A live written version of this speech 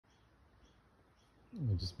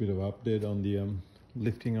Just a bit of update on the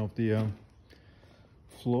lifting of the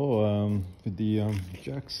floor with the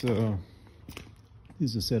jacks. This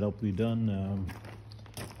is a setup we done.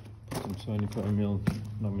 Some 75mm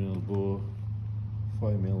nominal bore,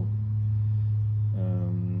 5mm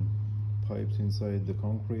pipes inside the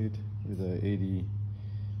concrete with a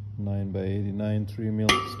 89 by 89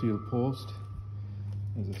 3mm steel post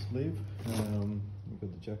as a sleeve. We've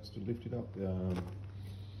got the jacks to lift it up.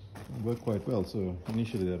 It worked quite well. So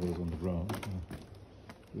initially that was on the ground.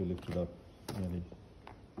 We lifted up nearly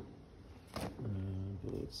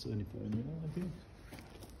about 75mm, I think.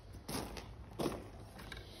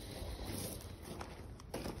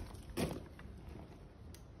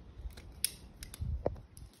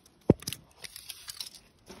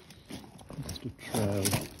 Just a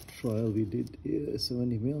trial we did here,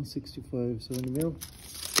 70mm, 65, 70mm.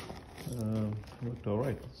 Worked all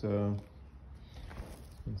right. So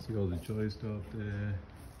you can see all the joists out there.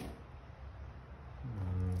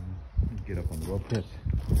 Get up on the bobcat.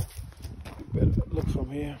 Better look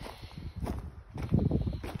from here.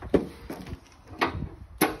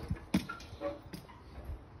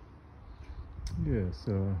 Yeah,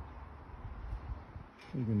 so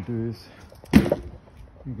what you're going to do is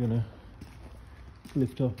you're going to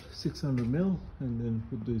lift up 600mm and then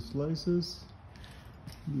put these slices.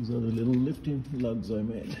 These are the little lifting lugs I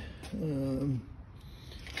made.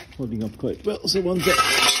 Holding up quite well. So once that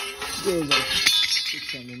goes up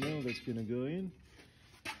 600mm, that's going to go in.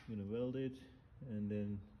 I'm going to weld it and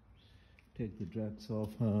then take the jacks off.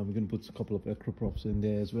 We're going to put a couple of extra props in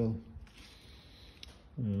there as well.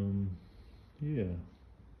 Yeah,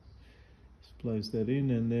 splice that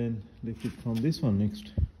in and then lift it from this one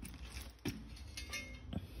next.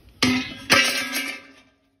 Yeah,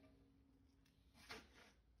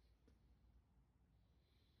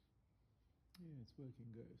 it's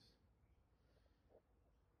working, guys.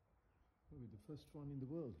 Probably the first one in the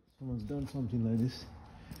world. Someone's done something like this.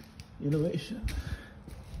 Innovation.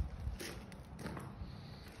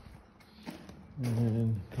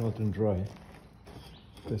 And cut and dry.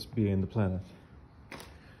 Best beer in the planet.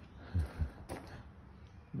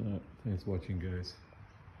 No, thanks for watching, guys.